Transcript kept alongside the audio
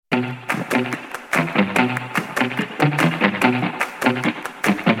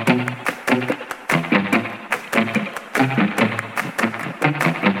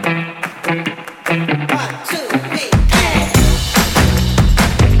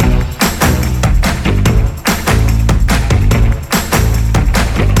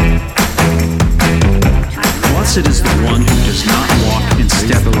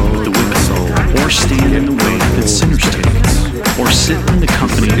stand in the way that sinners take, or sit in the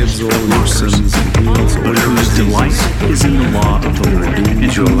company of mockers, but whose delight is in the law of the Lord, and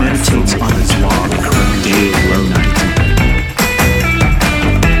who meditates on his law day and night.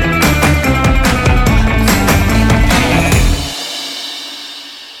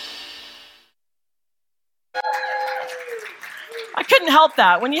 I couldn't help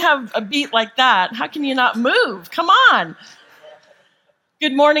that. When you have a beat like that, how can you not move? Come on.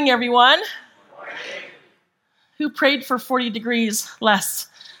 Good morning, everyone. Good morning. Who prayed for 40 degrees less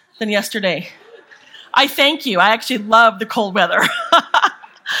than yesterday? I thank you. I actually love the cold weather.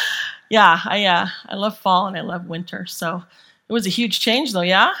 Yeah, I love fall and I love winter. So it was a huge change though,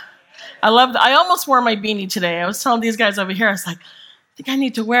 yeah? I almost wore my beanie today. I was telling these guys over here, I was like, I think I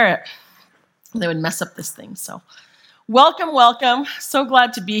need to wear it. They would mess up this thing, so. Welcome, welcome. So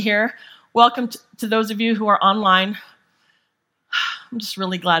glad to be here. Welcome to those of you who are online. I'm just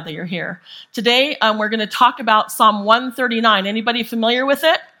really glad that you're here. Today, we're going to talk about Psalm 139. Anybody familiar with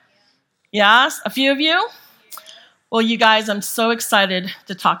it? Yes? A few of you? Well, you guys, I'm so excited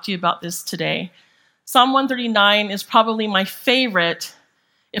to talk to you about this today. Psalm 139 is probably my favorite,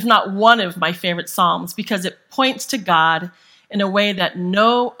 if not one of my favorite psalms, because it points to God in a way that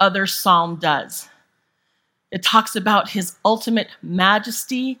no other psalm does. It talks about his ultimate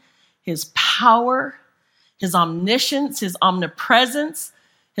majesty, his power, his omniscience, his omnipresence,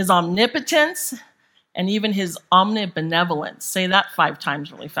 his omnipotence, and even his omnibenevolence. Say that 5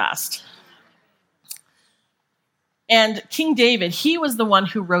 times really fast. And King David, he was the one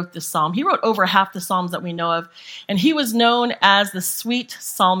who wrote this psalm. He wrote over half the psalms that we know of, and he was known as the sweet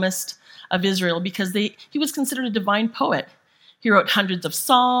psalmist of Israel because he was considered a divine poet. He wrote hundreds of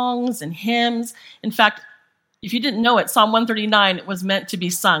songs and hymns. In fact, if you didn't know it, Psalm 139 was meant to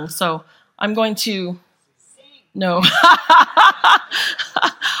be sung. So I'm going to, no.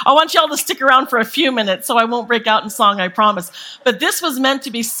 I want y'all to stick around for a few minutes so I won't break out in song, I promise. But this was meant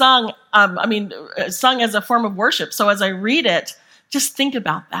to be sung, sung as a form of worship. So as I read it, just think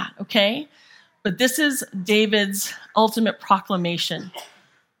about that, okay? But this is David's ultimate proclamation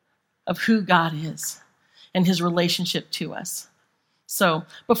of who God is and his relationship to us. So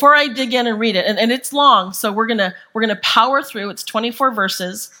before I dig in and read it, and it's long, so we're gonna power through. It's 24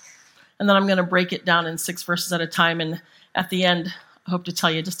 verses, and then I'm gonna break it down in 6 verses at a time. And at the end, I hope to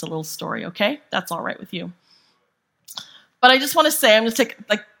tell you just a little story. Okay, that's all right with you. But I just want to say, I'm gonna take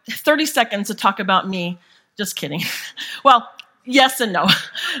like 30 seconds to talk about me. Just kidding. Well, yes and no.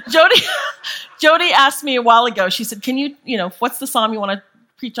 Jody asked me a while ago. She said, "Can you what's the psalm you want to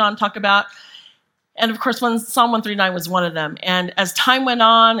preach on, talk about?" And of course, Psalm 139 was one of them. And as time went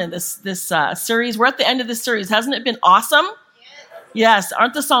on, and this series, we're at the end of this series. Hasn't it been awesome? Yes.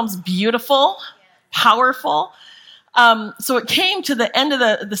 Aren't the Psalms beautiful, powerful? So it came to the end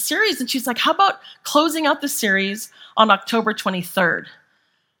of the series, and she's like, "How about closing out the series on October 23rd?"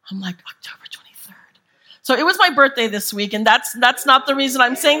 I'm like, October 23rd. So it was my birthday this week, and that's not the reason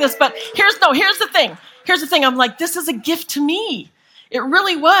I'm saying this. But here's the thing. Here's the thing. I'm like, this is a gift to me. It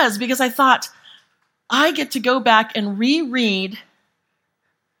really was, because I thought, I get to go back and reread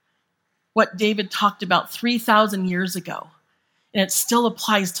what David talked about 3,000 years ago. And it still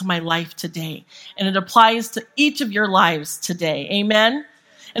applies to my life today. And it applies to each of your lives today. Amen?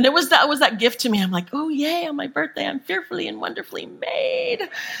 And that was that gift to me. I'm like, oh, yay, on my birthday, I'm fearfully and wonderfully made.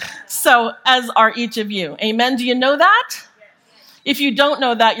 So, as are each of you. Amen? Do you know that? If you don't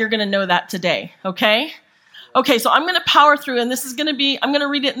know that, you're going to know that today. Okay? Okay, so I'm going to power through, and this is going to be, I'm going to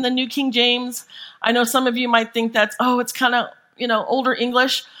read it in the New King James. I know some of you might think that's, it's kind of, older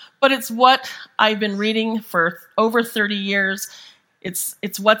English, but it's what I've been reading for over 30 years.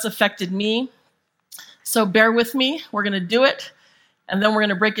 It's what's affected me. So bear with me. We're going to do it, and then we're going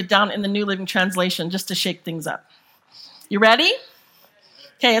to break it down in the New Living Translation just to shake things up. You ready?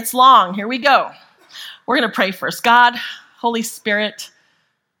 Okay, it's long. Here we go. We're going to pray first. God, Holy Spirit,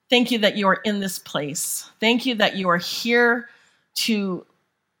 thank you that you are in this place. Thank you that you are here to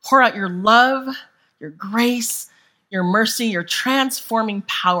pour out your love, your grace, your mercy, your transforming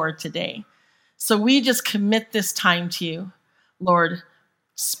power today. So we just commit this time to you. Lord,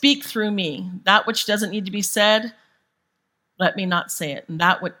 speak through me. That which doesn't need to be said, let me not say it. And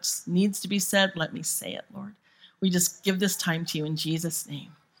that which needs to be said, let me say it, Lord. We just give this time to you in Jesus'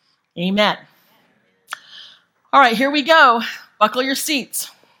 name. Amen. All right, here we go. Buckle your seats.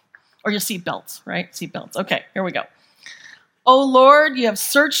 Or your seatbelts, right? Seatbelts. Okay, here we go. O Lord, you have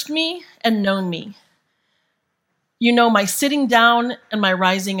searched me and known me. You know my sitting down and my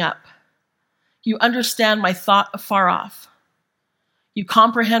rising up. You understand my thought afar off. You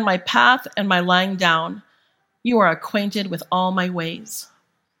comprehend my path and my lying down. You are acquainted with all my ways.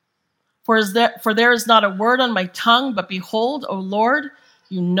 For there is not a word on my tongue, but behold, O Lord,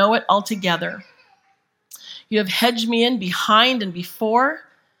 you know it altogether. You have hedged me in behind and before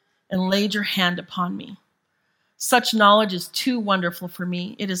and laid your hand upon me. Such knowledge is too wonderful for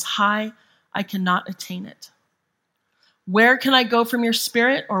me. It is high, I cannot attain it. Where can I go from your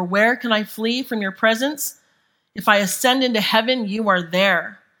spirit, or where can I flee from your presence? If I ascend into heaven, you are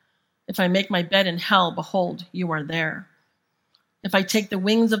there. If I make my bed in hell, behold, you are there. If I take the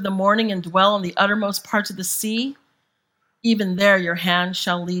wings of the morning and dwell in the uttermost parts of the sea, even there your hand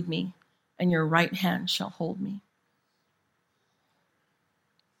shall lead me, and your right hand shall hold me.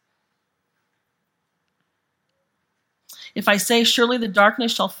 If I say, surely the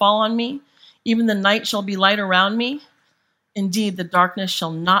darkness shall fall on me, even the night shall be light around me, indeed the darkness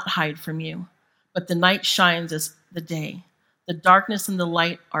shall not hide from you, but the night shines as the day. The darkness and the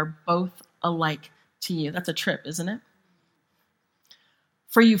light are both alike to you. That's a trip, isn't it?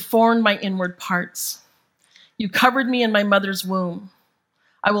 For you formed my inward parts. You covered me in my mother's womb.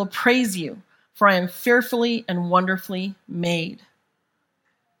 I will praise you, for I am fearfully and wonderfully made.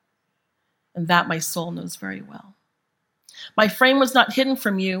 And that my soul knows very well. My frame was not hidden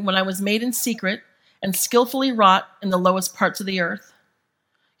from you when I was made in secret and skillfully wrought in the lowest parts of the earth.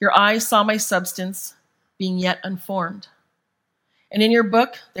 Your eyes saw my substance, being yet unformed. And in your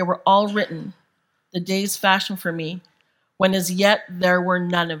book they were all written, the days fashioned for me, when as yet there were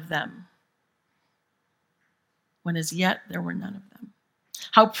none of them. When as yet there were none of them.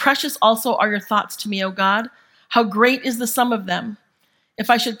 How precious also are your thoughts to me, O God. How great is the sum of them. If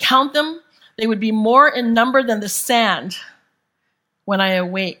I should count them, they would be more in number than the sand. When I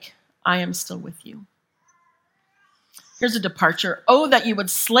awake, I am still with you. Here's a departure. Oh, that you would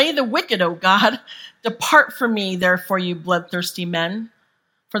slay the wicked, O God. Depart from me, therefore, you bloodthirsty men,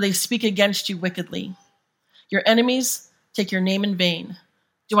 for they speak against you wickedly. Your enemies take your name in vain.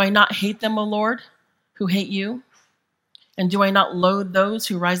 Do I not hate them, O Lord, who hate you? And do I not loathe those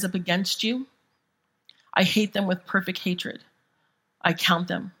who rise up against you? I hate them with perfect hatred. I count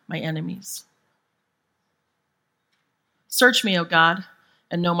them my enemies. Search me, O God,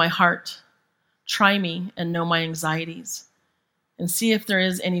 and know my heart. Try me and know my anxieties, and see if there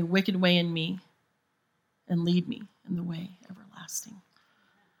is any wicked way in me, and lead me in the way everlasting.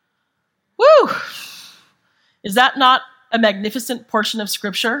 Woo! Is that not a magnificent portion of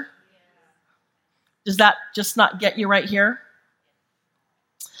Scripture? Does that just not get you right here?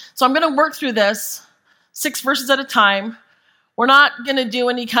 So I'm going to work through this 6 verses at a time. We're not going to do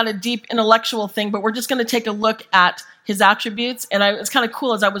any kind of deep intellectual thing, but we're just going to take a look at his attributes. And it's kind of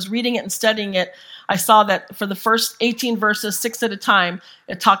cool. As I was reading it and studying it, I saw that for the first 18 verses, 6 at a time,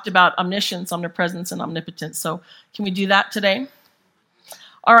 it talked about omniscience, omnipresence, and omnipotence. So can we do that today?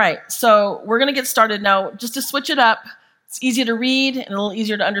 All right, so we're going to get started now. Just to switch it up, it's easy to read and a little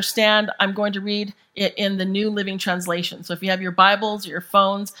easier to understand. I'm going to read it in the New Living Translation. So if you have your Bibles or your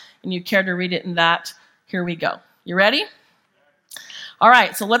phones and you care to read it in that, here we go. You ready? All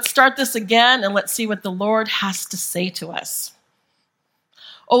right, so let's start this again and let's see what the Lord has to say to us.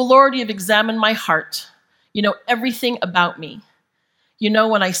 O Lord, you have examined my heart. You know everything about me. You know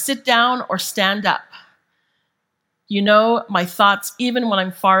when I sit down or stand up. You know my thoughts even when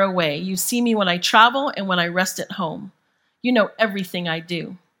I'm far away. You see me when I travel and when I rest at home. You know everything I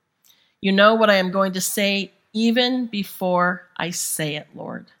do. You know what I am going to say even before I say it,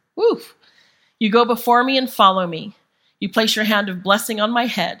 Lord. Woo! You go before me and follow me. You place your hand of blessing on my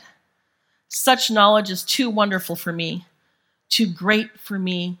head. Such knowledge is too wonderful for me, too great for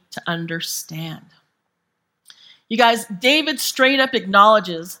me to understand. You guys, David straight up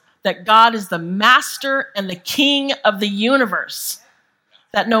acknowledges that God is the master and the king of the universe.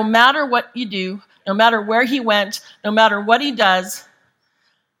 That no matter what you do, no matter where he went, no matter what he does,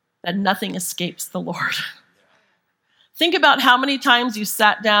 that nothing escapes the Lord. Think about how many times you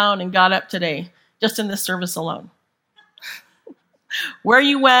sat down and got up today, just in this service alone. Where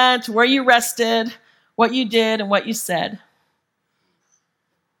you went, where you rested, what you did, and what you said.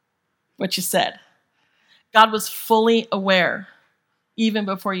 What you said. God was fully aware, even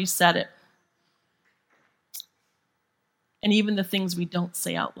before you said it. And even the things we don't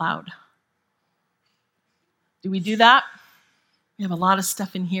say out loud. Do we do that? We have a lot of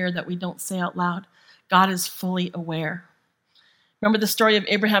stuff in here that we don't say out loud. God is fully aware. Remember the story of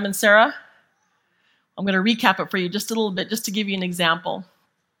Abraham and Sarah? I'm going to recap it for you just a little bit, just to give you an example.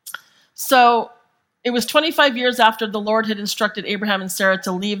 So it was 25 years after the Lord had instructed Abraham and Sarah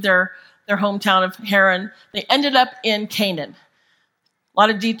to leave their hometown of Haran. They ended up in Canaan. A lot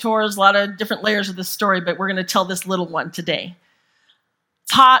of detours, a lot of different layers of the story, but we're going to tell this little one today.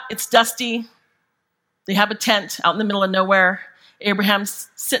 It's hot, it's dusty. They have a tent out in the middle of nowhere. Abraham's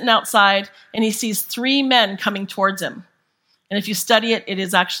sitting outside, and he sees 3 men coming towards him. And if you study it, it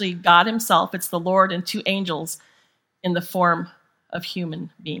is actually God himself. It's the Lord and 2 angels in the form of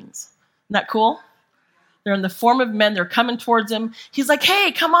human beings. Isn't that cool? They're in the form of men. They're coming towards him. He's like,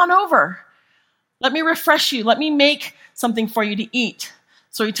 hey, come on over. Let me refresh you. Let me make something for you to eat.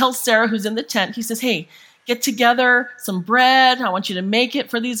 So he tells Sarah, who's in the tent, he says, hey, get together some bread. I want you to make it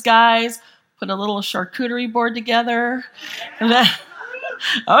for these guys. Put a little charcuterie board together. And then,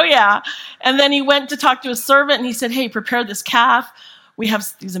 oh yeah. And then he went to talk to his servant and he said, hey, prepare this calf. We have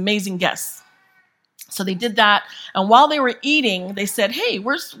these amazing guests. So they did that. And while they were eating, they said, hey,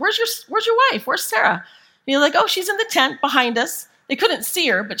 where's your wife? Where's Sarah? And he's like, oh, she's in the tent behind us. They couldn't see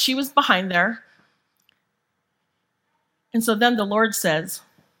her, but she was behind there. And so then the Lord says,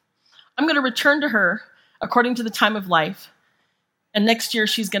 I'm going to return to her according to the time of life. And next year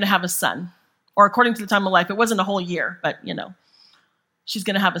she's going to have a son. Or according to the time of life. It wasn't a whole year, but she's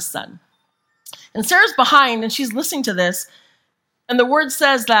going to have a son. And Sarah's behind and she's listening to this. And the word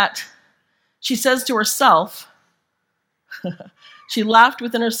says that she says to herself, she laughed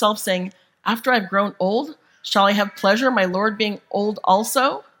within herself saying, after I've grown old, shall I have pleasure, my Lord being old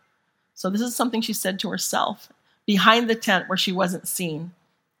also? So this is something she said to herself behind the tent where she wasn't seen.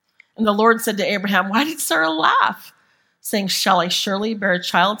 And the Lord said to Abraham, why did Sarah laugh? Saying, shall I surely bear a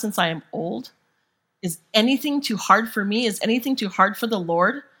child since I am old? Is anything too hard for me? Is anything too hard for the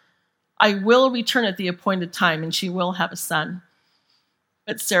Lord? I will return at the appointed time, and she will have a son.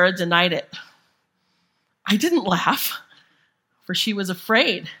 But Sarah denied it. I didn't laugh, for she was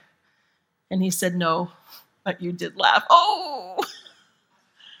afraid. And he said, no, but you did laugh. Oh,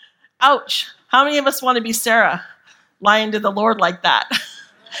 ouch. How many of us want to be Sarah, lying to the Lord like that?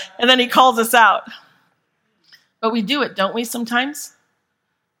 And then he calls us out. But we do it, don't we, sometimes?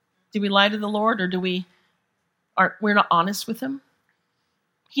 Do we lie to the Lord, or we're not honest with him?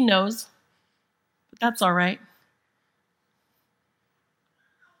 He knows, but that's all right.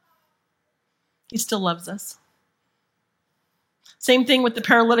 He still loves us. Same thing with the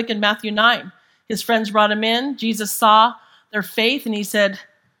paralytic in Matthew 9. His friends brought him in. Jesus saw their faith, and he said,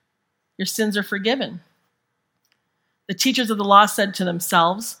 your sins are forgiven. The teachers of the law said to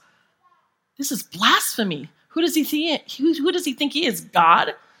themselves, this is blasphemy. Who does he think he is,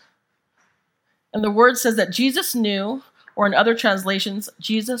 God? And the word says that Jesus knew, or in other translations,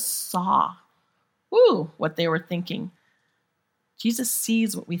 Jesus saw. What they were thinking. Jesus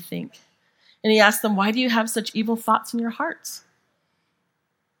sees what we think. And he asked them, why do you have such evil thoughts in your hearts?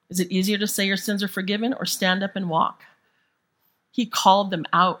 Is it easier to say your sins are forgiven or stand up and walk? He called them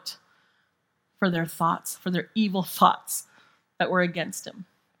out for their thoughts, for their evil thoughts that were against him.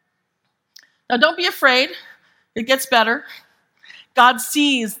 Now, don't be afraid. It gets better. God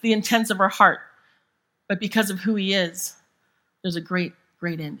sees the intents of our heart, but because of who he is, there's a great,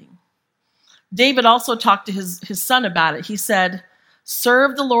 great ending. David also talked to his son about it. He said,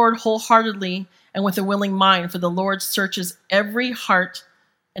 serve the Lord wholeheartedly and with a willing mind, for the Lord searches every heart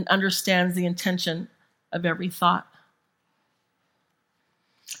and understands the intention of every thought.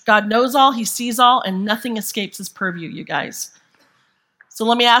 God knows all, he sees all, and nothing escapes his purview, you guys. So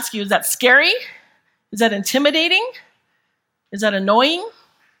let me ask you, is that scary? Is that intimidating? Is that annoying?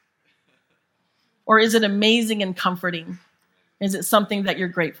 Or is it amazing and comforting? Is it something that you're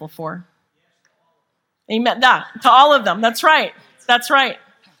grateful for? Amen. To all of them. That's right. That's right.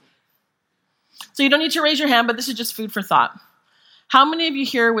 So you don't need to raise your hand, but this is just food for thought. How many of you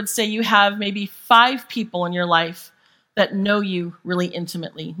here would say you have maybe 5 people in your life that know you really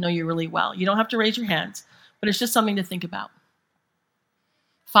intimately, know you really well? You don't have to raise your hands, but it's just something to think about.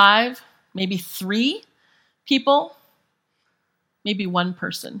 5, maybe 3 people, maybe 1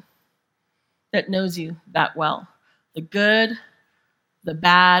 person that knows you that well. The good, the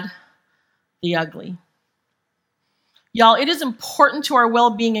bad, the ugly. Y'all, it is important to our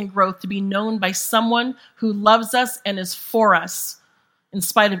well-being and growth to be known by someone who loves us and is for us in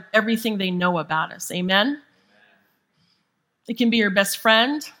spite of everything they know about us. Amen? It can be your best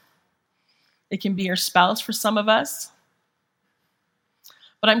friend. It can be your spouse for some of us.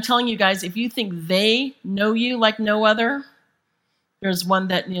 But I'm telling you guys, if you think they know you like no other, there's one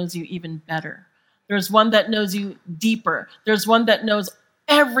that knows you even better. There's one that knows you deeper. There's one that knows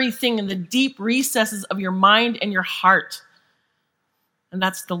everything in the deep recesses of your mind and your heart. And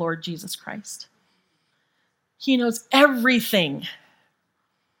that's the Lord Jesus Christ. He knows everything.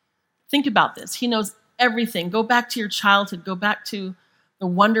 Think about this. He knows everything. Go back to your childhood. Go back to the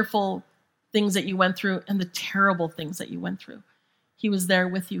wonderful things that you went through and the terrible things that you went through. He was there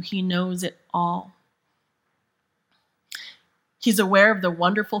with you. He knows it all. He's aware of the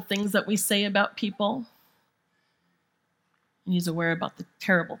wonderful things that we say about people. And he's aware about the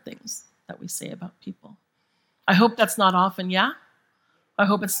terrible things that we say about people. I hope that's not often, yeah? I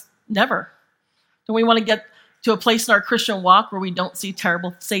hope it's never. Don't we want to get to a place in our Christian walk where we don't say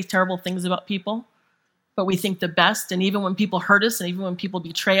terrible things about people, but we think the best, and even when people hurt us and even when people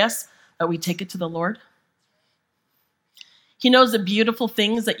betray us, that we take it to the Lord? He knows the beautiful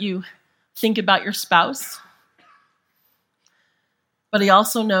things that you think about your spouse, but he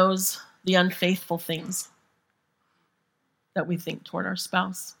also knows the unfaithful things that we think toward our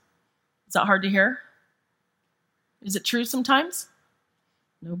spouse. Is that hard to hear? Is it true sometimes?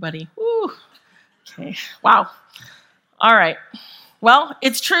 Nobody. Woo. Okay. Wow. All right. Well,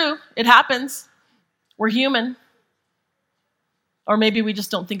 it's true. It happens. We're human. Or maybe we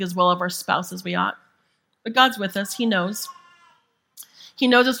just don't think as well of our spouse as we ought. But God's with us. He knows. He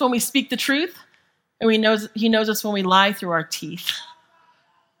knows us when we speak the truth, and He knows us when we lie through our teeth.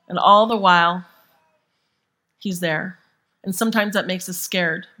 And all the while, He's there. And sometimes that makes us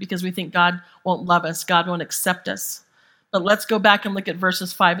scared because we think God won't love us, God won't accept us. But let's go back and look at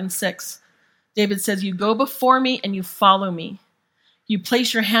verses 5 and 6. David says, "You go before me and you follow me. You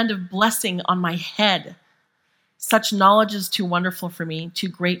place your hand of blessing on my head. Such knowledge is too wonderful for me, too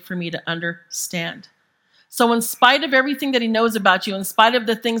great for me to understand." So in spite of everything that he knows about you, in spite of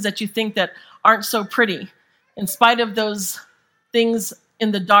the things that you think that aren't so pretty, in spite of those things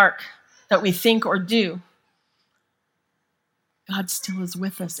in the dark that we think or do, God still is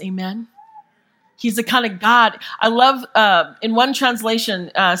with us. Amen? He's the kind of God. I love, in one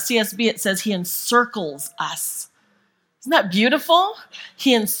translation, CSB, it says he encircles us. Isn't that beautiful?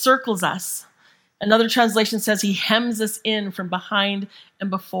 He encircles us. Another translation says he hems us in from behind and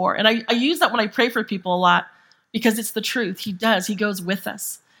before. And I use that when I pray for people a lot because it's the truth. He does. He goes with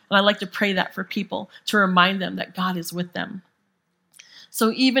us. And I like to pray that for people to remind them that God is with them.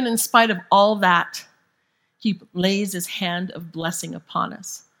 So even in spite of all that, he lays his hand of blessing upon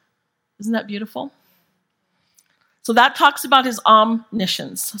us. Isn't that beautiful? So that talks about his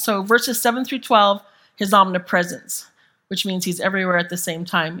omniscience. So verses 7 through 12, his omnipresence, which means he's everywhere at the same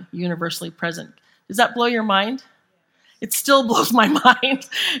time, universally present. Does that blow your mind? It still blows my mind.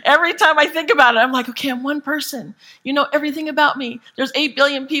 Every time I think about it, I'm like, okay, I'm one person. You know everything about me. There's 8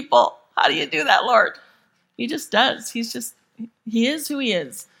 billion people. How do you do that, Lord? He just does. He is who he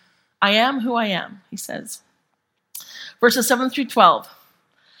is. I am who I am, he says. Verses 7 through 12.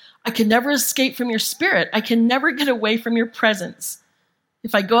 I can never escape from your spirit. I can never get away from your presence.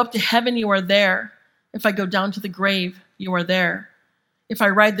 If I go up to heaven, you are there. If I go down to the grave, you are there. If I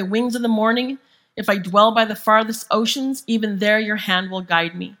ride the wings of the morning, if I dwell by the farthest oceans, even there your hand will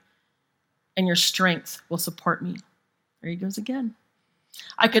guide me, and your strength will support me. There he goes again.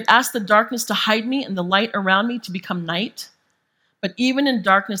 I could ask the darkness to hide me and the light around me to become night, but even in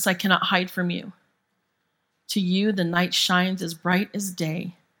darkness I cannot hide from you. To you the night shines as bright as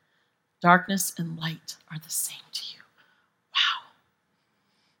day. Darkness and light are the same to you. Wow.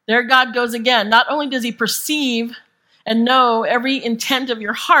 There God goes again. Not only does he perceive and know every intent of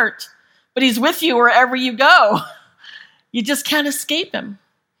your heart, but he's with you wherever you go. You just can't escape him.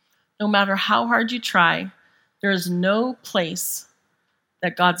 No matter how hard you try, there is no place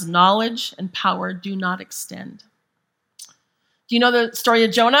that God's knowledge and power do not extend. Do you know the story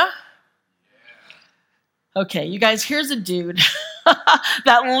of Jonah? Okay, you guys, here's a dude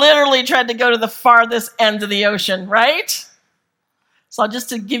that literally tried to go to the farthest end of the ocean, right? So just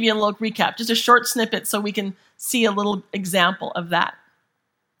to give you a little recap, just a short snippet so we can see a little example of that.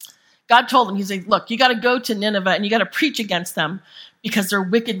 God told him, he said, look, you got to go to Nineveh and you got to preach against them because their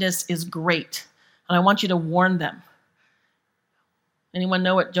wickedness is great. And I want you to warn them. Anyone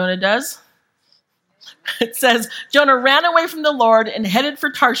know what Jonah does? It says, Jonah ran away from the Lord and headed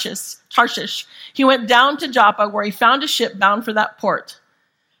for Tarshish. He went down to Joppa where he found a ship bound for that port.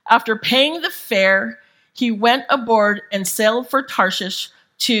 After paying the fare, he went aboard and sailed for Tarshish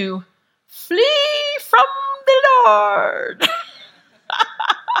to flee from the Lord.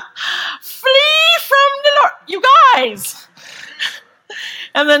 Flee from the Lord. You guys.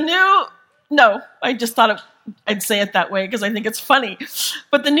 And I just thought I'd say it that way because I think it's funny.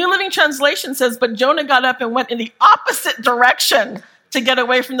 But the New Living Translation says, but Jonah got up and went in the opposite direction to get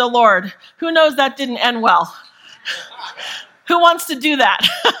away from the Lord. Who knows that didn't end well? Who wants to do that?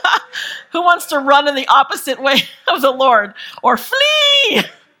 Who wants to run in the opposite way of the Lord or flee?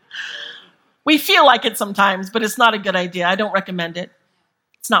 We feel like it sometimes, but it's not a good idea. I don't recommend it.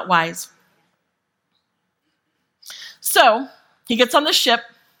 It's not wise. So he gets on the ship,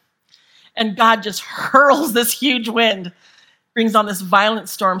 and God just hurls this huge wind, brings on this violent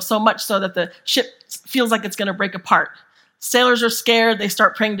storm, so much so that the ship feels like it's going to break apart. Sailors are scared. They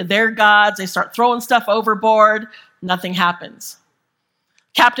start praying to their gods. They start throwing stuff overboard. Nothing happens.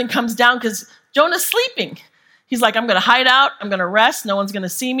 Captain comes down because Jonah's sleeping. He's like, I'm going to hide out. I'm going to rest. No one's going to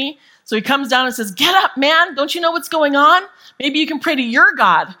see me. So he comes down and says, get up, man. Don't you know what's going on? Maybe you can pray to your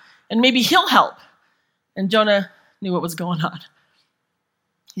God and maybe he'll help. And Jonah knew what was going on.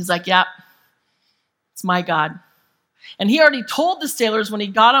 He's like, yeah, it's my God. And he already told the sailors when he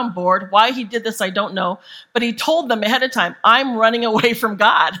got on board. Why he did this, I don't know. But he told them ahead of time, I'm running away from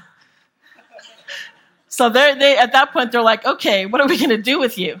God. So they at that point, they're like, okay, what are we going to do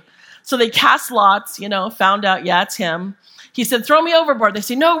with you? So they cast lots, found out, yeah, it's him. He said, throw me overboard. They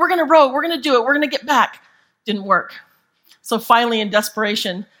say, no, we're going to row. We're going to do it. We're going to get back. Didn't work. So finally, in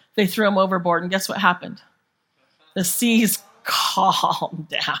desperation, they threw him overboard. And guess what happened? The seas calmed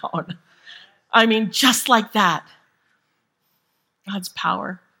down. I mean, just like that. God's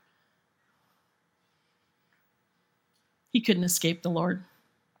power. He couldn't escape the Lord.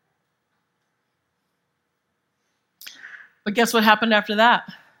 But guess what happened after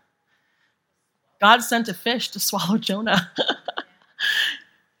that? God sent a fish to swallow Jonah.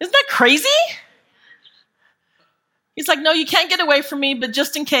 Isn't that crazy? He's like, no, you can't get away from me, but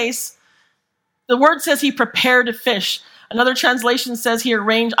just in case. The word says he prepared a fish. Another translation says he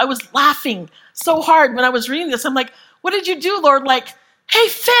arranged. I was laughing so hard when I was reading this. I'm like, what did you do, Lord? Like, hey,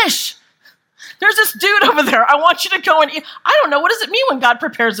 fish, there's this dude over there. I want you to go and eat. I don't know. What does it mean when God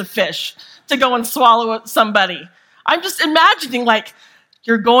prepares a fish to go and swallow somebody? I'm just imagining, like,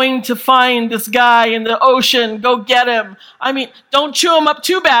 you're going to find this guy in the ocean. Go get him. I mean, don't chew him up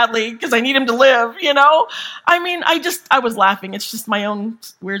too badly because I need him to live, I mean, I was laughing. It's just my own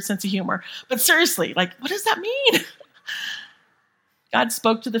weird sense of humor. But seriously, like, what does that mean? God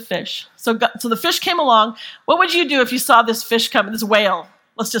spoke to the fish. So the fish came along. What would you do if you saw this fish coming, this whale?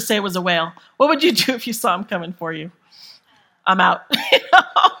 Let's just say it was a whale. What would you do if you saw him coming for you? I'm out.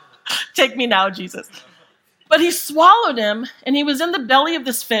 Take me now, Jesus. But he swallowed him, and he was in the belly of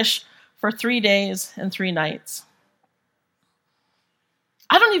this fish for 3 days and 3 nights.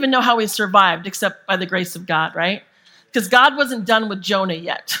 I don't even know how he survived, except by the grace of God, right? Because God wasn't done with Jonah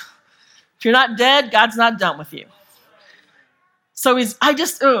yet. If you're not dead, God's not done with you. So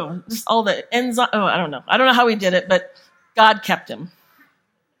just all the ends, I don't know. I don't know how he did it, but God kept him.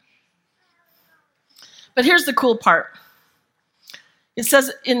 But here's the cool part. It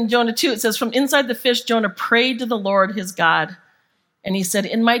says in Jonah 2, it says, from inside the fish, Jonah prayed to the Lord his God. And he said,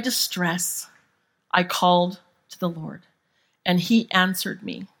 in my distress, I called to the Lord, and he answered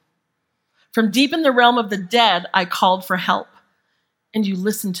me. From deep in the realm of the dead, I called for help, and you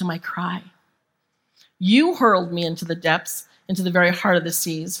listened to my cry. You hurled me into the depths, into the very heart of the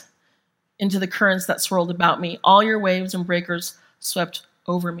seas, into the currents that swirled about me. All your waves and breakers swept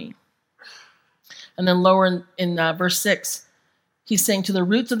over me. And then lower in verse 6, he's saying, to the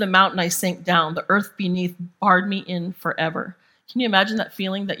roots of the mountain I sank down. The earth beneath barred me in forever. Can you imagine that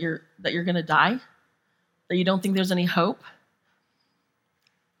feeling that you're going to die? That you don't think there's any hope?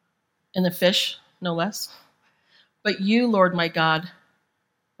 And the fish, no less. But you, Lord my God,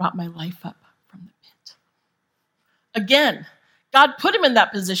 brought my life up from the pit. Again, God put him in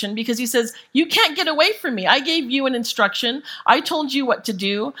that position because he says, you can't get away from me. I gave you an instruction. I told you what to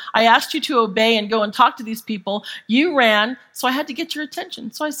do. I asked you to obey and go and talk to these people. You ran, so I had to get your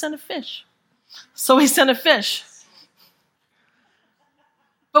attention. So I sent a fish. So he sent a fish.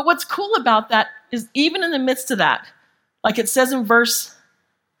 But what's cool about that is even in the midst of that, like it says in verse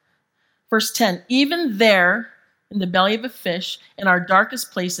 10, even there in the belly of a fish, in our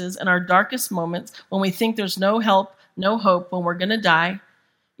darkest places, in our darkest moments, when we think there's no help, no hope, when we're going to die,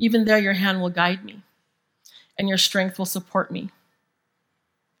 even there your hand will guide me and your strength will support me.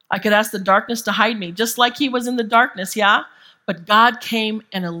 I could ask the darkness to hide me, just like he was in the darkness, yeah? But God came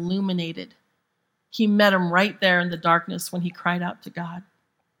and illuminated. He met him right there in the darkness when he cried out to God.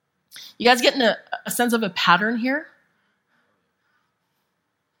 You guys getting a sense of a pattern here?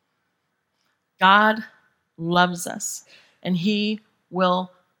 God loves us, and he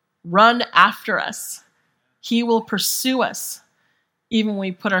will run after us. He will pursue us, even when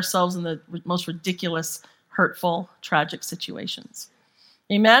we put ourselves in the most ridiculous, hurtful, tragic situations.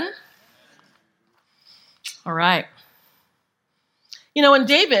 Amen? All right. And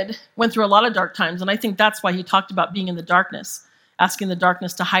David went through a lot of dark times, and I think that's why he talked about being in the darkness, asking the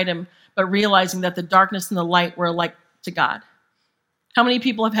darkness to hide him, but realizing that the darkness and the light were alike to God. How many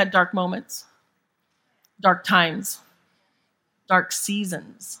people have had dark moments? Dark times, dark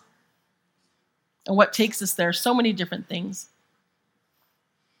seasons. And what takes us there? So many different things.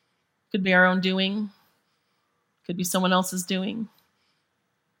 Could be our own doing. Could be someone else's doing.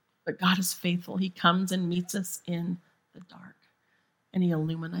 But God is faithful. He comes and meets us in the dark. And he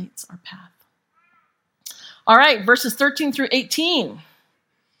illuminates our path. All right, verses 13 through 18.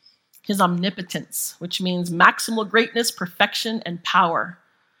 His omnipotence, which means maximal greatness, perfection, and power.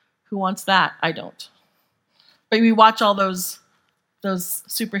 Who wants that? I don't. But we watch all those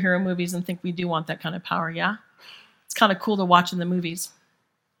superhero movies and think we do want that kind of power, yeah? It's kind of cool to watch in the movies.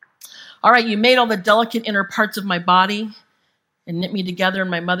 All right, you made all the delicate inner parts of my body and knit me together in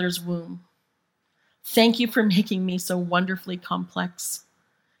my mother's womb. Thank you for making me so wonderfully complex.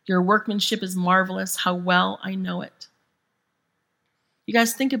 Your workmanship is marvelous. How well I know it. You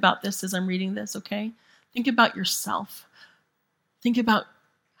guys think about this as I'm reading this, okay? Think about yourself. Think about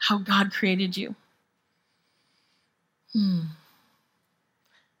how God created you.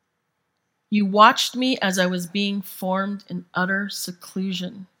 You watched me as I was being formed in utter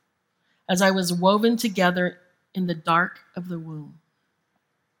seclusion, as I was woven together in the dark of the womb.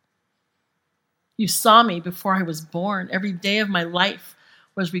 You saw me before I was born. Every day of my life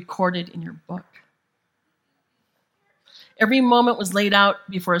was recorded in your book. Every moment was laid out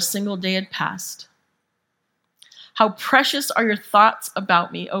before a single day had passed. How precious are your thoughts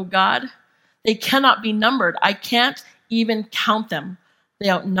about me, O God. They cannot be numbered. I can't even count them. They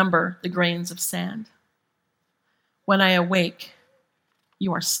outnumber the grains of sand. When I awake,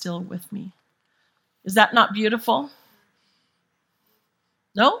 you are still with me. Is that not beautiful?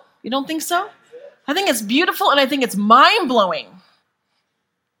 No? You don't think so? I think it's beautiful and I think it's mind-blowing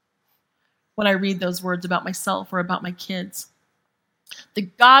when I read those words about myself or about my kids. The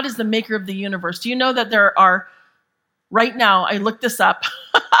God is the maker of the universe. Do you know that there are, right now, I looked this up,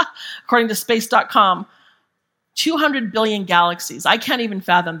 according to space.com, 200 billion galaxies. I can't even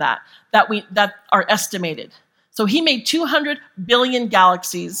fathom that are estimated. So he made 200 billion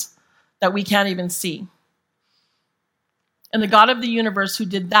galaxies that we can't even see. And the God of the universe who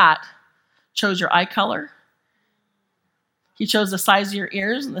did that chose your eye color. He chose the size of your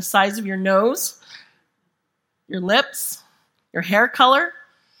ears and the size of your nose, your lips, your hair color.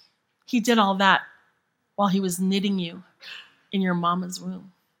 He did all that while he was knitting you in your mama's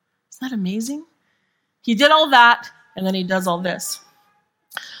womb. Isn't that amazing? He did all that, and then he does all this.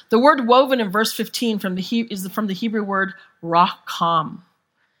 The word woven in verse 15 is from the Hebrew word rakam.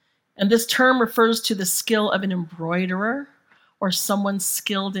 And this term refers to the skill of an embroiderer or someone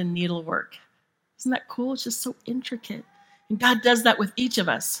skilled in needlework. Isn't that cool? It's just so intricate. And God does that with each of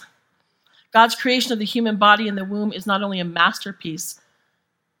us. God's creation of the human body in the womb is not only a masterpiece,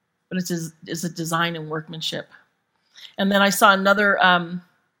 but it's a design and workmanship. And then I saw another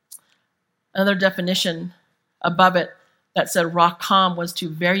definition above it that said rakam was to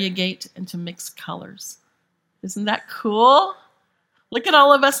variegate and to mix colors. Isn't that cool? Look at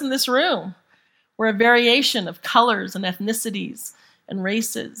all of us in this room. We're a variation of colors and ethnicities and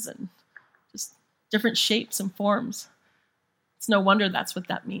races and just different shapes and forms. It's no wonder that's what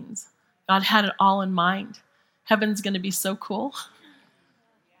that means. God had it all in mind. Heaven's going to be so cool.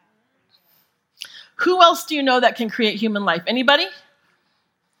 Who else do you know that can create human life? Anybody?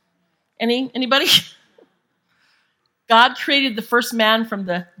 Anybody? God created the first man from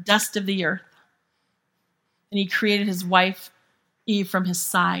the dust of the earth. And he created his wife, Eve, from his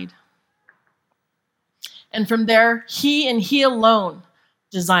side. And from there, he and he alone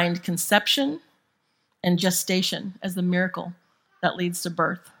designed conception and gestation as the miracle that leads to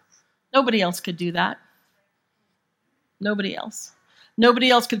birth. Nobody else could do that. Nobody else. Nobody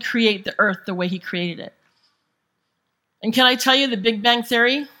else could create the earth the way he created it. And can I tell you the Big Bang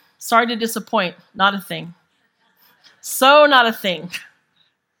Theory? Sorry to disappoint. Not a thing. So not a thing.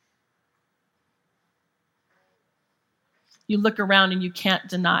 You look around and you can't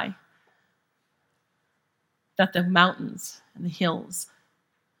deny that the mountains and the hills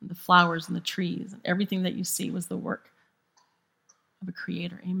and the flowers and the trees and everything that you see was the work of a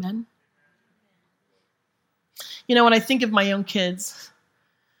creator. Amen? You know, when I think of my own kids,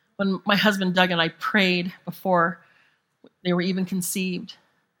 when my husband Doug and I prayed before they were even conceived,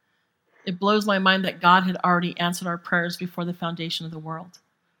 it blows my mind that God had already answered our prayers before the foundation of the world.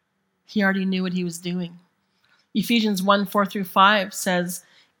 He already knew what he was doing. Ephesians 1:4-5 says,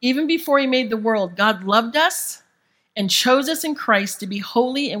 even before he made the world, God loved us and chose us in Christ to be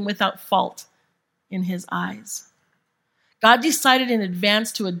holy and without fault in his eyes. God decided in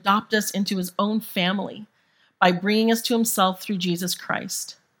advance to adopt us into his own family by bringing us to himself through Jesus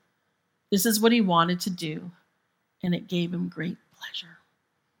Christ. This is what he wanted to do, and it gave him great pleasure.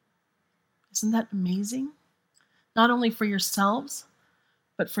 Isn't that amazing? Not only for yourselves,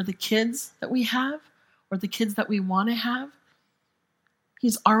 but for the kids that we have or the kids that we want to have.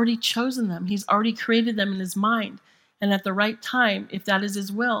 He's already chosen them. He's already created them in his mind. And at the right time, if that is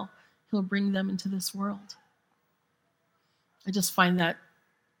his will, he'll bring them into this world. I just find that,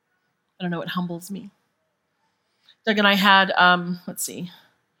 I don't know, it humbles me. Doug and I had,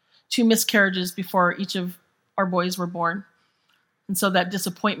 2 miscarriages before each of our boys were born. And so that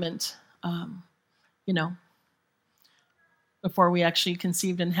disappointment, before we actually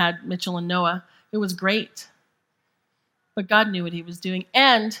conceived and had Mitchell and Noah, it was great. But God knew what he was doing.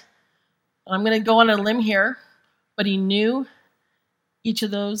 And I'm going to go on a limb here, but he knew each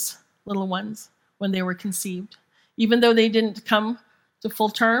of those little ones when they were conceived. Even though they didn't come to full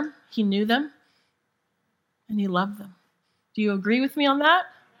term, he knew them and he loved them. Do you agree with me on that?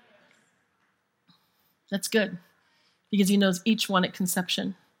 That's good, because he knows each one at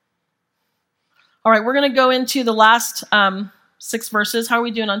conception. All right, we're going to go into the last 6 verses. How are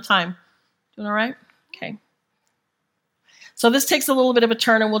we doing on time? Doing all right? Okay. So this takes a little bit of a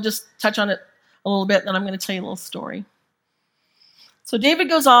turn, and we'll just touch on it a little bit, then I'm going to tell you a little story. So David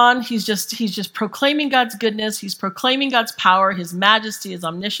goes on. He's just proclaiming God's goodness. He's proclaiming God's power, his majesty, his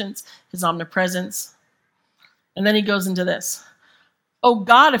omniscience, his omnipresence. And then he goes into this. Oh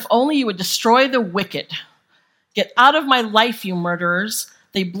God, if only you would destroy the wicked. Get out of my life, you murderers.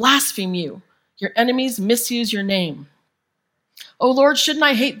 They blaspheme you. Your enemies misuse your name. Oh Lord, shouldn't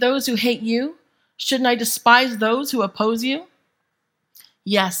I hate those who hate you? Shouldn't I despise those who oppose you?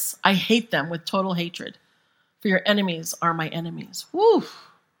 Yes, I hate them with total hatred, for your enemies are my enemies. Woo!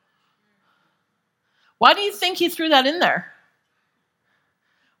 Why do you think he threw that in there?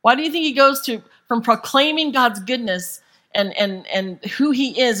 Why do you think he goes from proclaiming God's goodness and who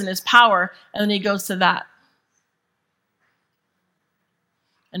he is and his power, and then he goes to that?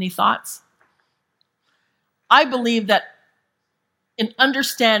 Any thoughts? I believe that in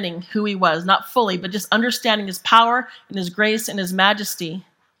understanding who he was, not fully, but just understanding his power and his grace and his majesty,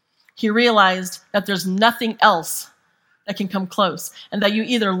 he realized that there's nothing else that can come close, and that you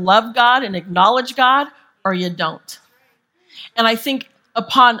either love God and acknowledge God or you don't. And I think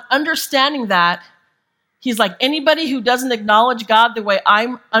upon understanding that, he's like, anybody who doesn't acknowledge God the way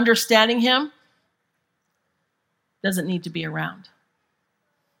I'm understanding him doesn't need to be around.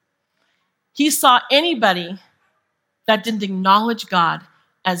 He saw anybody that didn't acknowledge God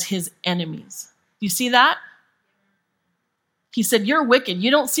as his enemies. Do you see that? He said, you're wicked.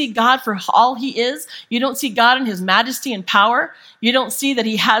 You don't see God for all he is. You don't see God in his majesty and power. You don't see that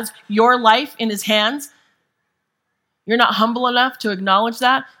he has your life in his hands. You're not humble enough to acknowledge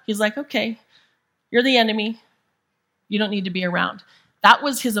that. He's like, okay, you're the enemy. You don't need to be around. That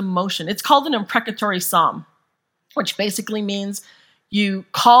was his emotion. It's called an imprecatory psalm, which basically means you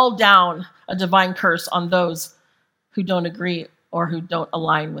call down a divine curse on those who don't agree or who don't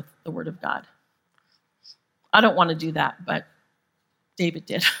align with the word of God. I don't want to do that, but David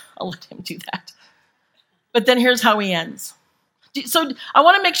did. I'll let him do that. But then here's how he ends. So I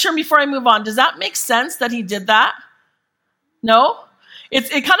want to make sure before I move on, does that make sense that he did that? No? It's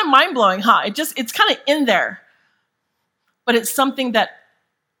kind of mind-blowing, huh? It's kind of in there. But it's something that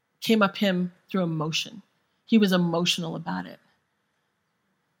came up him through emotion. He was emotional about it.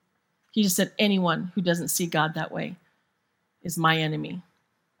 He just said, anyone who doesn't see God that way is my enemy.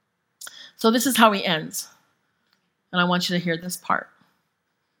 So this is how he ends. And I want you to hear this part.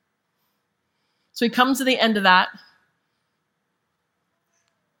 So he comes to the end of that.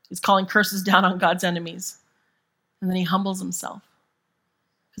 He's calling curses down on God's enemies. And then he humbles himself.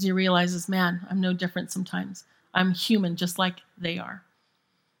 Because he realizes, man, I'm no different sometimes. I'm human just like they are.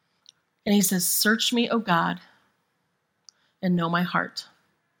 And he says, search me, O God, and know my heart.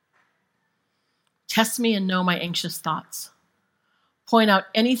 Test me and know my anxious thoughts. Point out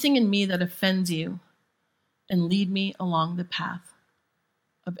anything in me that offends you and lead me along the path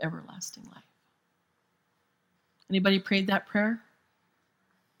of everlasting life. Anybody prayed that prayer?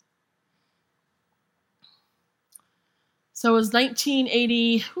 So it was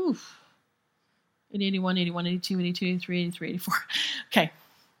 1980, 81, 81, 82, 82, 83, 83, 84. Okay,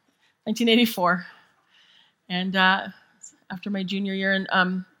 1984. And after my junior year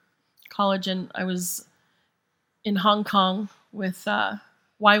in college, and I was in Hong Kong with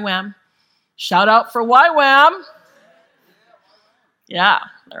YWAM. Shout out for YWAM. Yeah,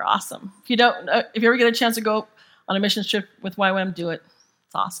 they're awesome. If you ever get a chance to go on a mission trip with YWAM, do it.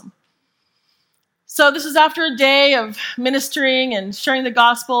 It's awesome. So this is after a day of ministering and sharing the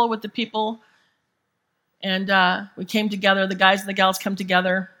gospel with the people. And we came together, the guys and the gals come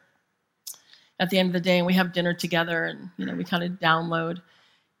together at the end of the day, and we have dinner together, and we kind of download.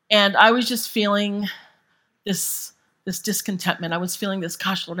 And I was just feeling this discontentment. I was feeling this,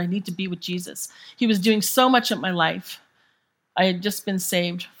 gosh, Lord, I need to be with Jesus. He was doing so much in my life. I had just been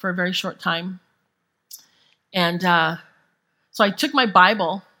saved for a very short time. And so I took my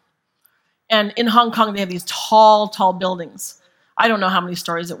Bible, and in Hong Kong, they have these tall, tall buildings. I don't know how many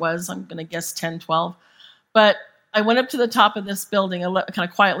stories it was. I'm going to guess 10, 12. But I went up to the top of this building. I kind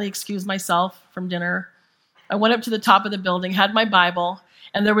of quietly excused myself from dinner. I went up to the top of the building, had my Bible,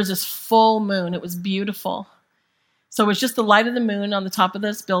 and there was this full moon. It was beautiful. So it was just the light of the moon on the top of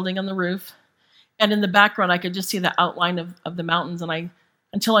this building on the roof. And in the background, I could just see the outline of the mountains. And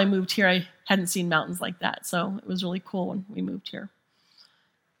until I moved here, I hadn't seen mountains like that. So it was really cool when we moved here.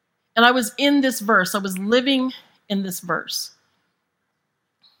 And I was in this verse. I was living in this verse.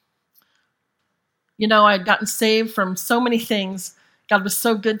 You know, I had gotten saved from so many things. God was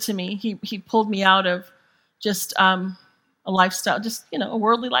so good to me. He pulled me out of just a lifestyle, just, a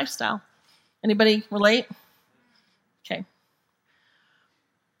worldly lifestyle. Anybody relate? Okay.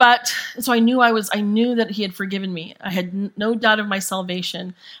 But so I knew that he had forgiven me. I had no doubt of my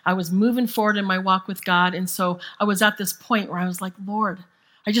salvation. I was moving forward in my walk with God. And so I was at this point where I was like, Lord,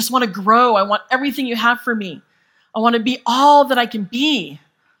 I just want to grow. I want everything you have for me. I want to be all that I can be.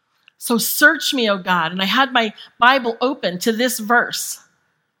 So search me, O God. And I had my Bible open to this verse.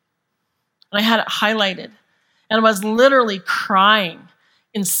 And I had it highlighted. And I was literally crying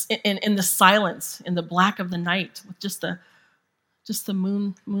in the silence, in the black of the night, with just the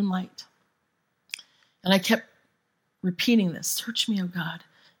moonlight. And I kept repeating this, search me, O God,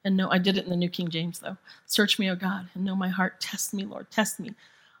 and know, I did it in the New King James though. Search me, O God, and know my heart. Test me, Lord, test me.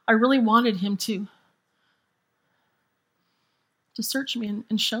 I really wanted him to search me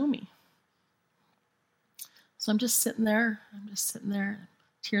and show me. So I'm just sitting there.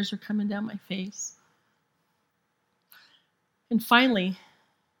 Tears are coming down my face. And finally,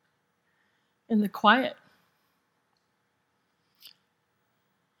 in the quiet,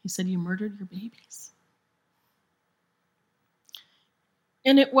 he said, you murdered your babies.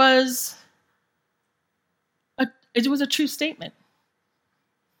 And it was a true statement.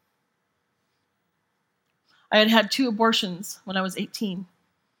 I had had 2 abortions when I was 18.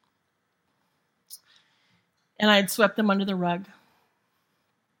 And I had swept them under the rug.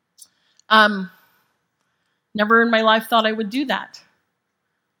 Never in my life thought I would do that.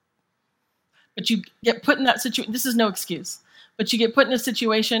 But you get put in that situation. This is no excuse. But you get put in a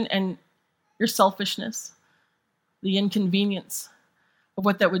situation and your selfishness, the inconvenience of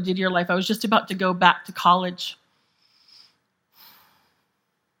what that would do to your life. I was just about to go back to college.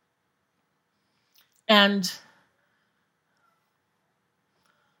 And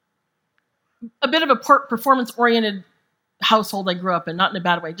a bit of a performance-oriented household I grew up in, not in a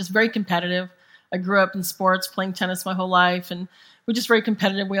bad way, just very competitive. I grew up in sports, playing tennis my whole life, and we're just very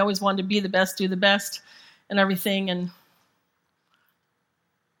competitive. We always wanted to be the best, do the best, and everything. And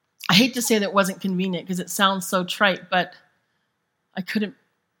I hate to say that it wasn't convenient because it sounds so trite, but I couldn't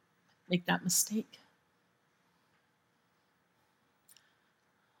make that mistake.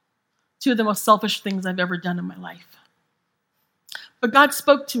 2 of the most selfish things I've ever done in my life. But God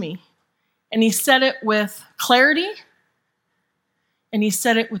spoke to me, and he said it with clarity, and he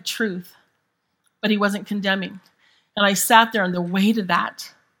said it with truth, but he wasn't condemning. And I sat there, and the weight of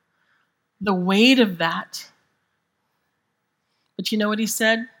that. But you know what he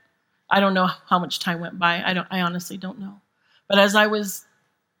said? I don't know how much time went by. I honestly don't know. But as I was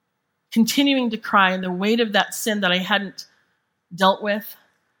continuing to cry, and the weight of that sin that I hadn't dealt with,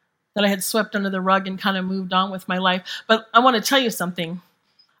 that I had swept under the rug and kind of moved on with my life. But I want to tell you something.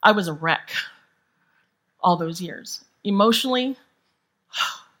 I was a wreck all those years. Emotionally,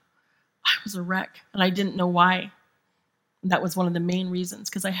 I was a wreck, and I didn't know why. And that was one of the main reasons,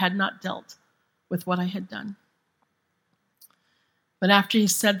 because I had not dealt with what I had done. But after he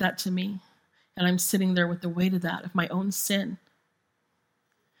said that to me, and I'm sitting there with the weight of that, of my own sin,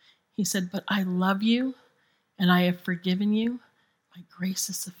 he said, but I love you, and I have forgiven you. My grace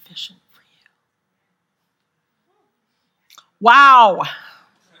is sufficient for you. Wow.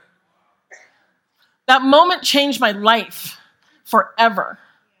 That moment changed my life forever.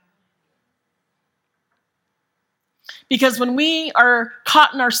 Because when we are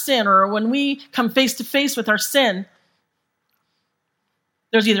caught in our sin, or when we come face to face with our sin,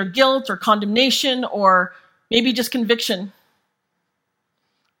 there's either guilt or condemnation or maybe just conviction.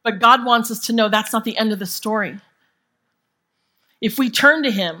 But God wants us to know that's not the end of the story. If we turn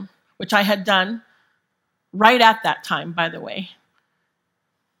to him, which I had done right at that time, by the way,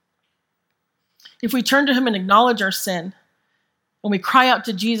 if we turn to him and acknowledge our sin, when we cry out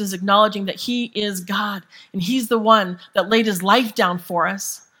to Jesus, acknowledging that he is God and he's the one that laid his life down for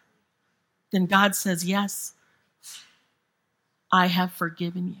us, then God says, yes, I have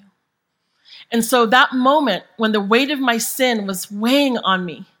forgiven you. And so that moment when the weight of my sin was weighing on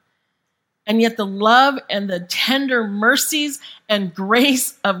me, and yet the love and the tender mercies and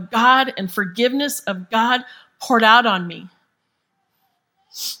grace of God and forgiveness of God poured out on me,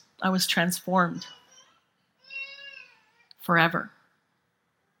 I was transformed. forever.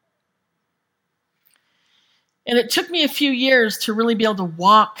 And it took me a few years to really be able to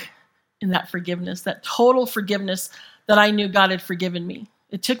walk in that forgiveness, that total forgiveness that I knew God had forgiven me.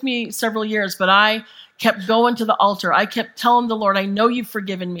 It took me several years, but I kept going to the altar. I kept telling the Lord, I know you've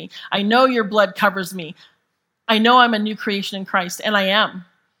forgiven me. I know your blood covers me. I know I'm a new creation in Christ, and I am.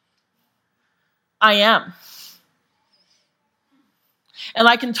 I am. And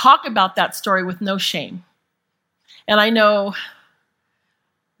I can talk about that story with no shame. And I know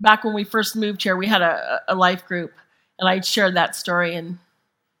back when we first moved here, we had a life group, and I shared that story, and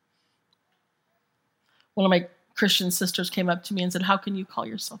one of my Christian sisters came up to me and said, how can you call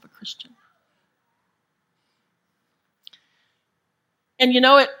yourself a Christian? And you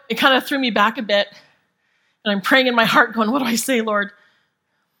know, it kind of threw me back a bit, and I'm praying in my heart going, what do I say, Lord?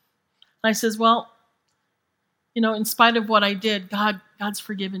 And I says, well, you know, in spite of what I did, God's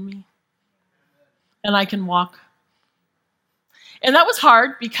forgiven me, and I can walk. And that was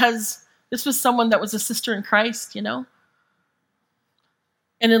hard because this was someone that was a sister in Christ, you know.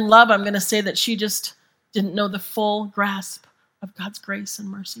 And in love, I'm going to say that she just didn't know the full grasp of God's grace and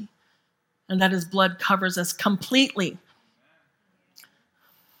mercy, and that his blood covers us completely.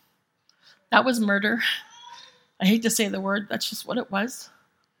 That was murder. I hate to say the word, that's just what it was.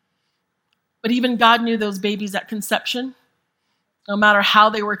 But even God knew those babies at conception, no matter how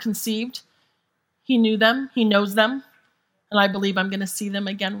they were conceived. He knew them, he knows them, and I believe I'm going to see them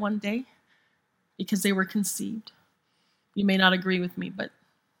again one day because they were conceived. You may not agree with me, but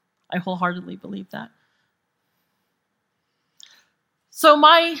I wholeheartedly believe that. So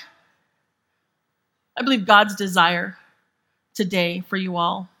I believe God's desire today for you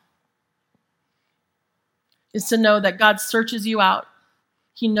all is to know that God searches you out.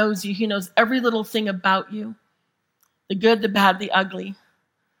 He knows you. He knows every little thing about you, the good, the bad, the ugly,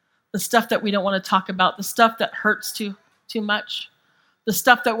 the stuff that we don't want to talk about, the stuff that hurts too much, the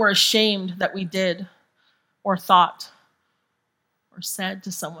stuff that we're ashamed that we did or thought or said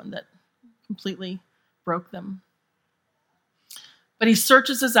to someone that completely broke them. But he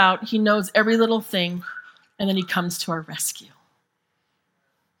searches us out. He knows every little thing, and then he comes to our rescue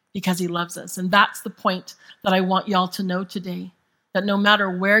because he loves us. And that's the point that I want y'all to know today, that no matter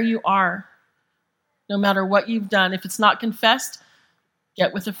where you are, no matter what you've done, if it's not confessed,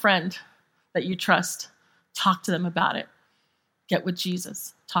 get with a friend that you trust. Talk to them about it. Get with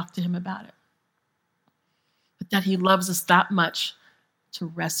Jesus. Talk to him about it. But that he loves us that much to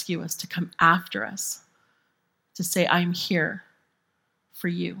rescue us, to come after us, to say, I am here for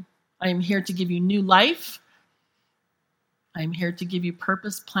you. I am here to give you new life. I am here to give you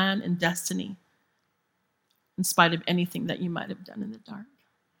purpose, plan, and destiny in spite of anything that you might have done in the dark.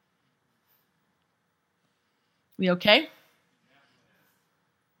 We okay?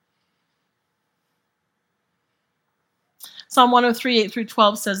 Psalm 103, 8 through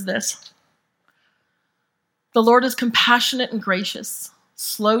 12 says this. The Lord is compassionate and gracious,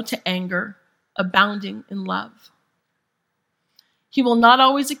 slow to anger, abounding in love. He will not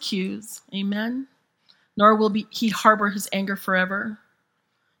always accuse, amen, nor will he harbor his anger forever.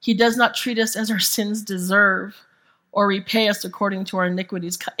 He does not treat us as our sins deserve or repay us according to our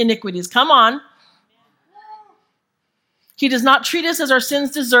iniquities. Come on. He does not treat us as our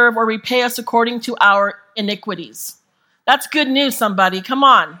sins deserve or repay us according to our iniquities. That's good news, somebody. Come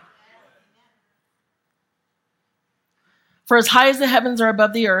on. For as high as the heavens are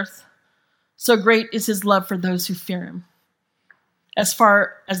above the earth, so great is his love for those who fear him. As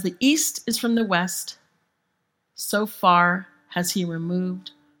far as the east is from the west, so far has he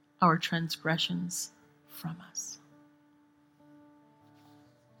removed our transgressions from us.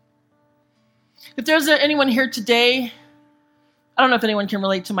 If there's anyone here today, I don't know if anyone can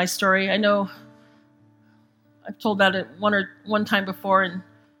relate to my story. I know I've told that at one time before, and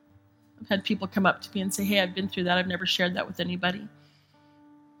I've had people come up to me and say, hey, I've been through that. I've never shared that with anybody.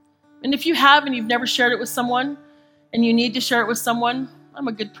 And if you have and you've never shared it with someone and you need to share it with someone, I'm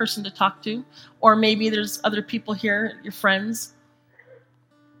a good person to talk to. Or maybe there's other people here, your friends.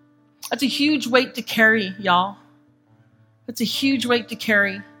 That's a huge weight to carry, y'all. It's a huge weight to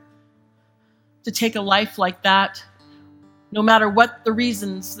carry, to take a life like that, no matter what the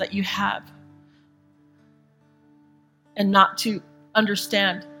reasons that you have, and not to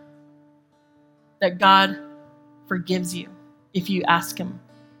understand that God forgives you if you ask him,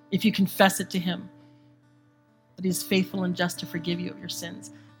 if you confess it to him, that he's faithful and just to forgive you of your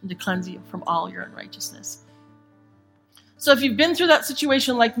sins and to cleanse you from all your unrighteousness. So if you've been through that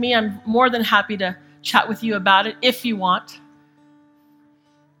situation like me, I'm more than happy to chat with you about it if you want.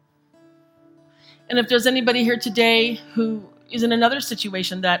 And if there's anybody here today who is in another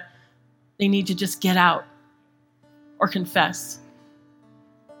situation that they need to just get out, or confess.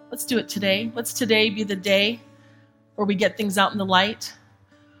 Let's do it today. Let's today be the day where we get things out in the light,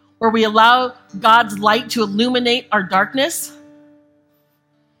 where we allow God's light to illuminate our darkness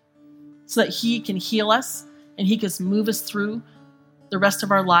so that he can heal us and he can move us through the rest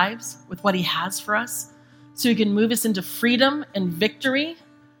of our lives with what he has for us, so he can move us into freedom and victory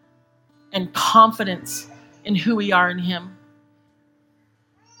and confidence in who we are in him.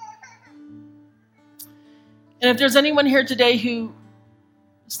 And if there's anyone here today who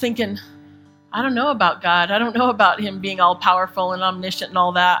is thinking, I don't know about God. I don't know about him being all powerful and omniscient and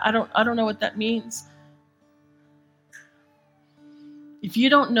all that. I don't know what that means. If you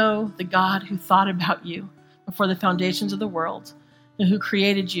don't know the God who thought about you before the foundations of the world and who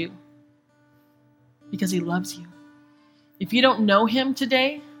created you because he loves you, if you don't know him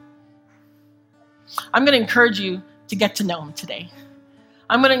today, I'm going to encourage you to get to know him today.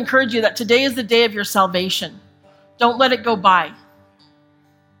 I'm going to encourage you that today is the day of your salvation. Don't let it go by.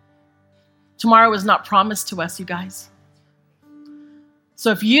 Tomorrow is not promised to us, you guys. So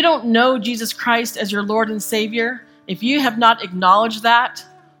if you don't know Jesus Christ as your Lord and Savior, if you have not acknowledged that,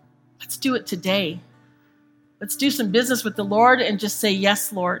 let's do it today. Let's do some business with the Lord and just say,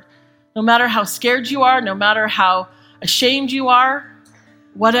 yes, Lord. No matter how scared you are, no matter how ashamed you are,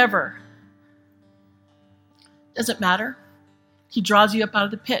 whatever. Doesn't matter. He draws you up out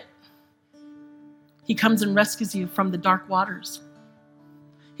of the pit. He comes and rescues you from the dark waters.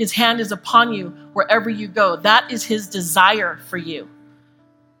 His hand is upon you wherever you go. That is his desire for you.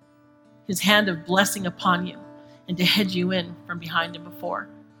 His hand of blessing upon you and to head you in from behind and before.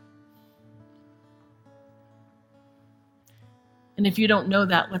 And if you don't know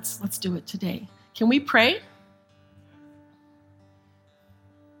that, let's do it today. Can we pray?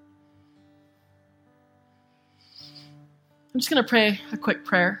 I'm just going to pray a quick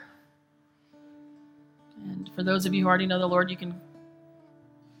prayer. And for those of you who already know the Lord, you can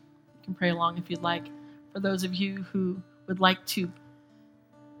pray along if you'd like. For those of you who would like to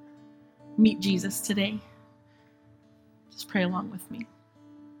meet Jesus today, just pray along with me.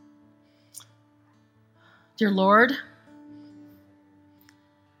 Dear Lord,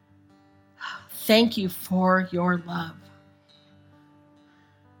 thank you for your love.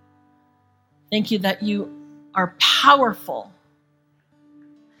 Thank you that you are powerful,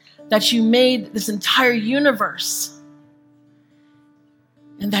 that you made this entire universe,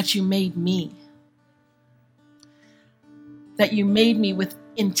 and that you made me. That you made me with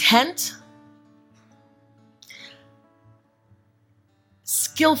intent,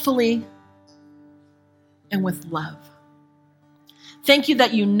 skillfully, and with love. Thank you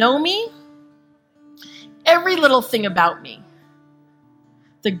that you know me, every little thing about me,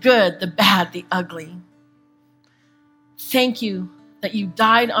 the good, the bad, the ugly. Thank you that you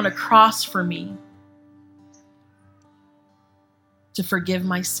died on a cross for me to forgive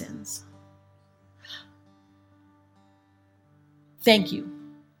my sins. Thank you.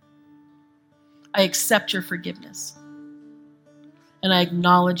 I accept your forgiveness, and I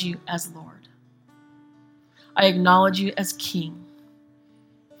acknowledge you as Lord. I acknowledge you as King.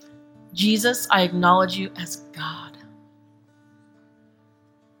 Jesus, I acknowledge you as God.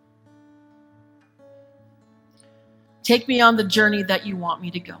 Take me on the journey that you want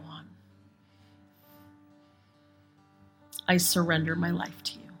me to go on. I surrender my life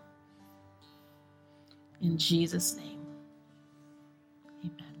to you. In Jesus' name,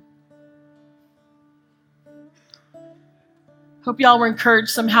 amen. Hope y'all were encouraged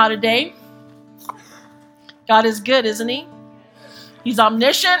somehow today. God is good, isn't he? He's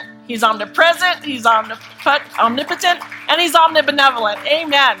omniscient, he's omnipresent, he's omnipotent, and he's omnibenevolent.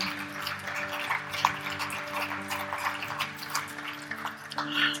 Amen.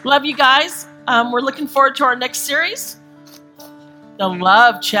 Love you guys. We're looking forward to our next series, the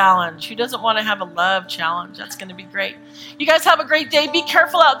Love Challenge. Who doesn't want to have a love challenge? That's going to be great. You guys have a great day. Be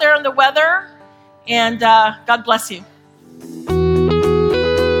careful out there in the weather, and God bless you.